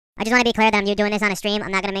I just want to be clear that I'm doing this on a stream.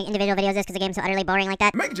 I'm not going to make individual videos of this because the game's so utterly boring like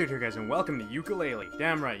that. MegaJared here, guys, and welcome to Yooka Laylee.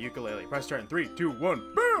 Damn right, Yooka Laylee. Press start in 3, 2,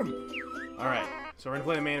 1, boom! Alright, so we're gonna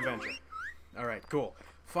play the main adventure. Alright, cool.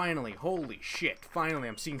 Finally, holy shit, finally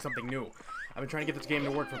I'm seeing something new. I've been trying to get this game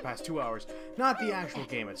to work for the past 2 hours. Not the actual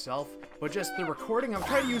game itself, but just the recording. I'm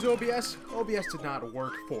trying to use OBS. OBS did not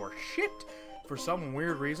work for shit for some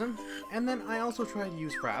weird reason. And then I also tried to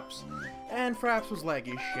use Fraps, and Fraps was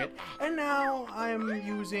laggy as shit. And now I'm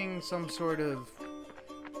using some sort of...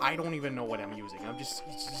 I don't even know what I'm using. I'm just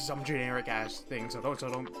some generic ass thing, so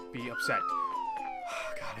don't be upset.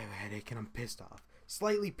 God, I have a headache and I'm pissed off.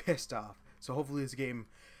 Slightly pissed off. So hopefully this game...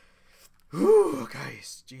 Whew,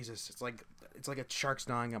 guys, Jesus, it's like a shark's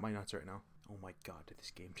gnawing at my nuts right now. Oh my god, did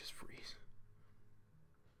this game just freeze?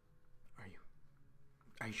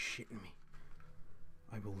 Are you shitting me?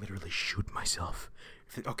 I will literally shoot myself.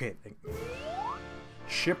 Okay,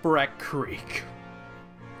 Shipwreck Creek.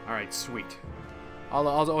 Alright, sweet.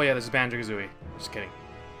 Oh yeah, this is Banjo-Kazooie. Just kidding.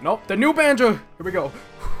 Nope, the new Banjo! Here we go.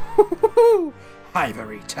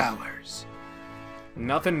 Ivory Towers.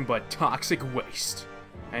 Nothing but toxic waste.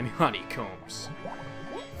 And honeycombs.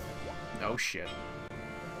 No shit.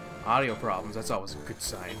 Audio problems, that's always a good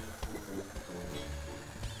sign.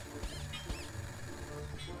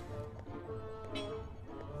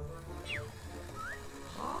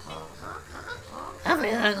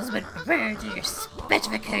 Everything has been prepared to your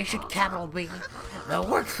specification, capital B. The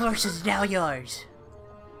workforce is now yours.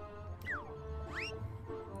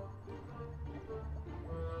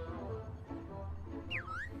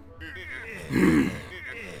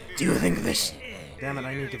 Do you think this... Damn it,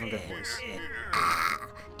 I need a different good voice.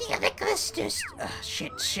 Do you think this just...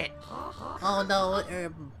 shit. Oh no,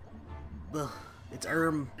 It's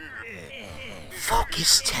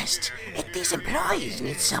Focus test. If these employees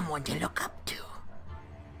need someone to look up to.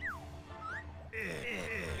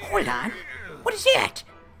 Hold on. What is that?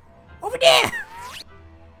 Over there!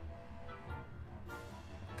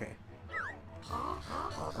 Okay.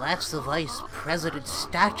 Well, that's the Vice President's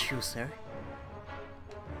statue, sir.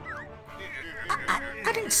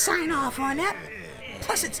 I didn't sign off on that.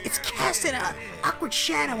 Plus, it's casting an awkward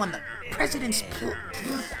shadow on the President's...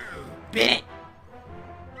 Bennett!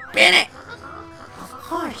 Of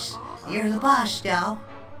course, you're the boss now.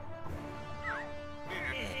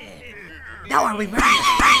 Now are we ready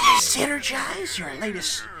to synergize your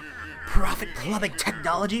latest profit-plumbing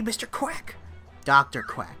technology, Mr. Quack? Dr.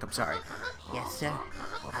 Quack, I'm sorry. Yes, sir.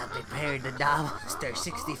 I've prepared the novel, Star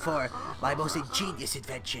 64, my most ingenious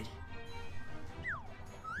invention.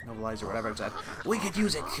 Novelizer, whatever it said. We could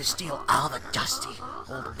use it to steal all the dusty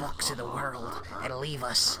old books in the world and leave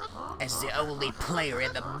us as the only player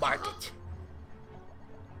in the market.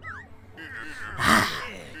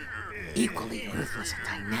 Equally ruthless and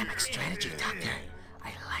dynamic strategy, Doctor.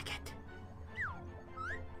 I like it.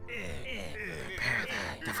 Prepare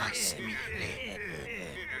the device immediately.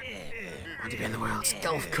 Want to be in the world's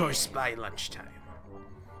stealth course by lunchtime.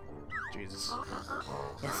 Jesus.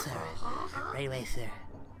 Yes, sir. Right away, sir.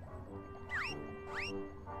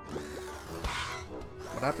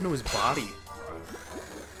 What happened to his body?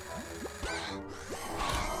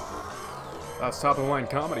 That's top of the line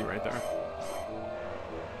comedy right there.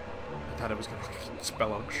 I thought it was gonna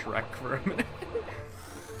spell out Shrek for a minute.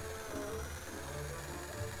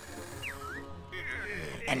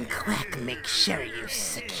 And Quack, make sure you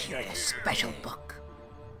secure the special book.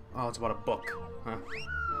 Oh, it's about a book, huh?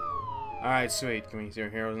 Alright, sweet. Can we see our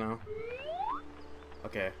heroes now?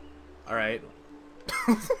 Okay. Alright.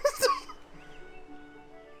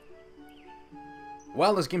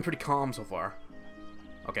 Well, this game's pretty calm so far.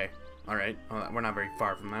 Okay. Alright. We're not very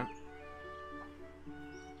far from that.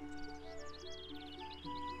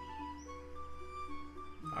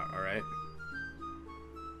 Alright.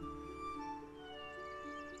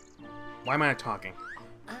 Why am I not talking?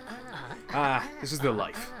 This is the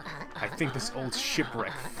life. I think this old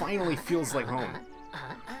shipwreck finally feels like home.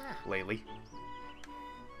 Lately.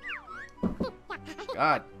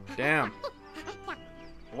 God damn.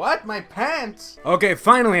 What? My pants? Okay,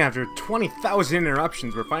 finally, after 20,000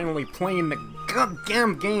 interruptions, we're finally playing the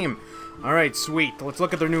goddamn game. Alright, sweet. Let's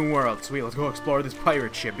look at their new world. Sweet, let's go explore this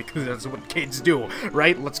pirate ship, because that's what kids do,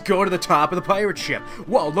 right? Let's go to the top of the pirate ship.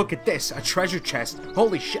 Whoa, look at this. A treasure chest.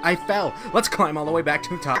 Holy shit, I fell. Let's climb all the way back to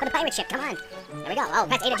the top. Top of the pirate ship, come on. There we go. Oh,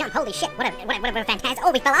 press A to jump. Holy shit, what a fantastic...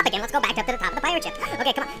 Oh, we fell off again. Let's go back up to the top of the pirate ship.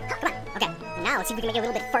 Okay, come on. Okay, now let's see if we can make it a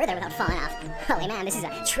little bit further without falling off. Holy man, this is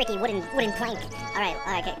a tricky wooden plank. Alright,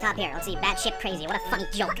 okay, top here. Let's see, batshit crazy. What a funny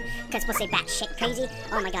joke. Because supposed to say batshit crazy?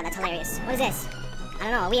 Oh my god, that's hilarious. What is this? I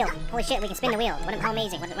don't know, a wheel. Holy shit, we can spin the wheel. How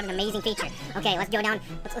amazing. What an amazing feature. Okay, let's go down.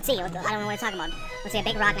 Let's see. I don't know what we're talking about. Let's see, a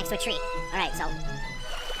big rock next to a tree. Alright, so...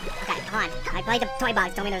 Okay, hold on. I played the toy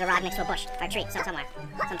box. Told me there's a rock next to a bush. Or a tree, somewhere.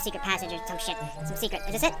 Some secret passage or some shit. Some secret.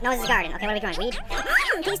 Is this it? No, this is a garden. Okay, what are we growing? Weed?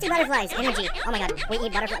 Tasty butterflies. Energy. Oh my god. We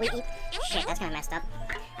eat butterfly. We eat... Shit, that's kinda messed up.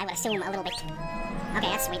 I would assume a little bit. Okay,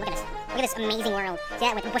 that's sweet. Look at this. Look at this amazing world. See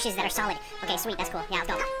that with the bushes that are solid. Okay, sweet. That's cool. Yeah, let's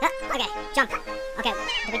go. Okay, jump. Okay,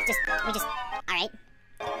 we just... Alright.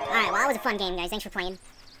 Alright, well, that was a fun game, guys. Thanks for playing.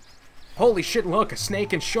 Holy shit, look, a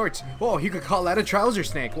snake in shorts. Oh, you could call that a trouser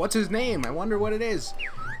snake. What's his name? I wonder what it is.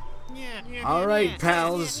 Alright,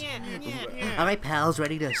 pals. Alright, pals,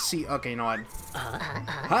 ready to... See, okay, you know what?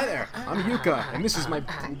 Hi there, I'm Yooka, and this is my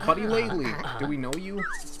buddy Laylee. Do we know you?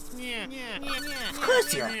 Of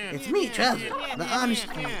course you're... It's me, Trouser. The honest...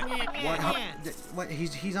 What?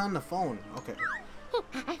 He's on the phone. Okay.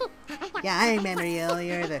 Yeah, I remember you.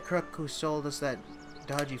 You're the crook who sold us that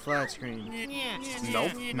dodgy flat screen.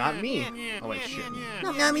 Nope, not me. Oh wait, shit.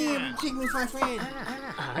 No, not me. Take me for my friend.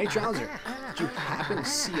 Hey, Trouser, did you happen to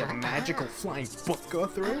see a magical flying book go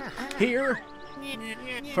through? Here?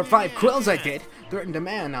 For 5 quills I did. They're in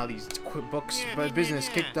demand now, these books, but business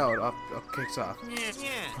kicks off.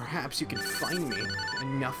 Perhaps you can find me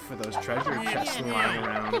enough for those treasure chests lying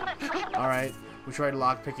around. Alright, we tried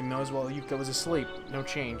lockpicking those while Yooka was asleep. No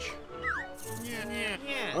change.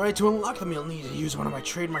 Alright, to unlock them, you'll need to use one of my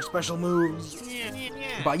trademark special moves.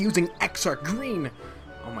 By using X or green.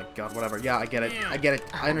 Oh my god, whatever. Yeah, I get it.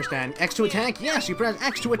 I understand. X to attack? Yes, you press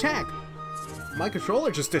X to attack. My controller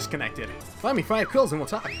just disconnected. Find me 5 quills and we'll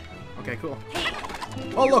talk. Okay, cool.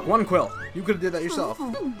 Oh, look, 1 quill. You could have did that yourself.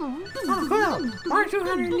 Oh, quill! Mark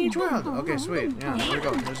 200 in each world. Okay, sweet. Yeah, there we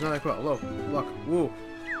go. There's another quill. Look. Woo.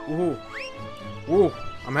 Woohoo. Woo.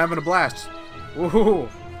 I'm having a blast. Woohoo.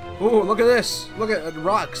 Ooh, look at this. Look at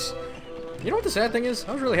rocks. You know what the sad thing is?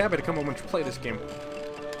 I was really happy to come home and play this game.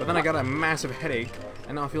 But then I got a massive headache,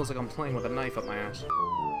 and now it feels like I'm playing with a knife up my ass.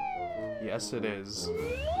 Yes, it is.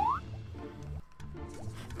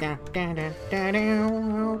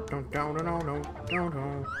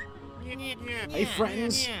 Hey,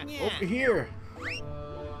 friends. Over here.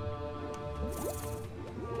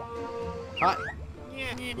 Hi.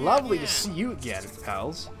 Lovely to see you again,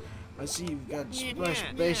 pals. I see you've got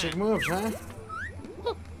basic moves, huh?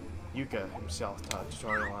 Yooka himself taught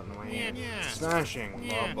tutorial on the way in. Smashing,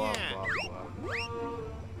 blah, blah, blah, blah.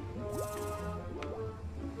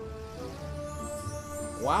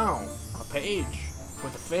 Wow, a page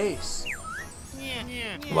with a face.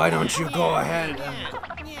 Why don't you go ahead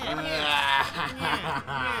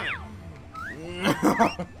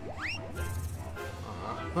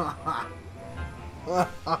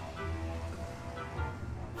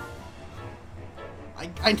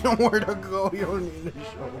I know where to go, you don't need to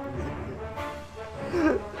show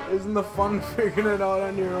me. Isn't the fun figuring it out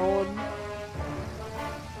on your own?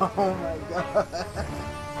 Oh my god.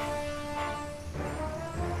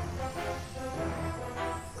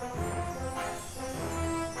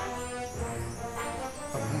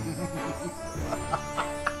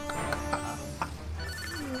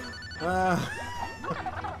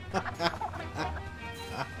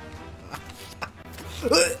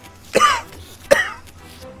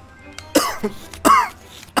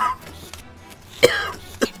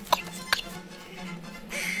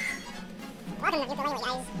 Welcome to Yooka Laylee,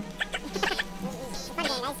 guys. Fun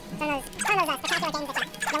game, guys. Some of those spectacular games that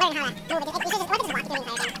you'll learn how to move. You should just watch the entire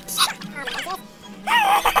game. Shit! Oh my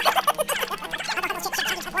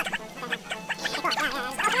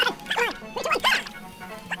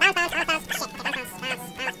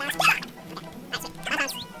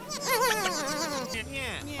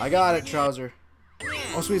god, I got it, Trouser.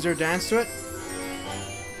 Oh, sweet, is there a dance to it?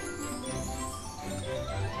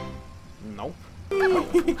 Nope. I'm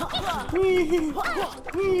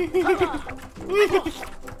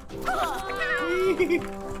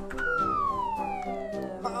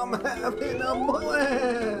having a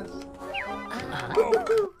blast!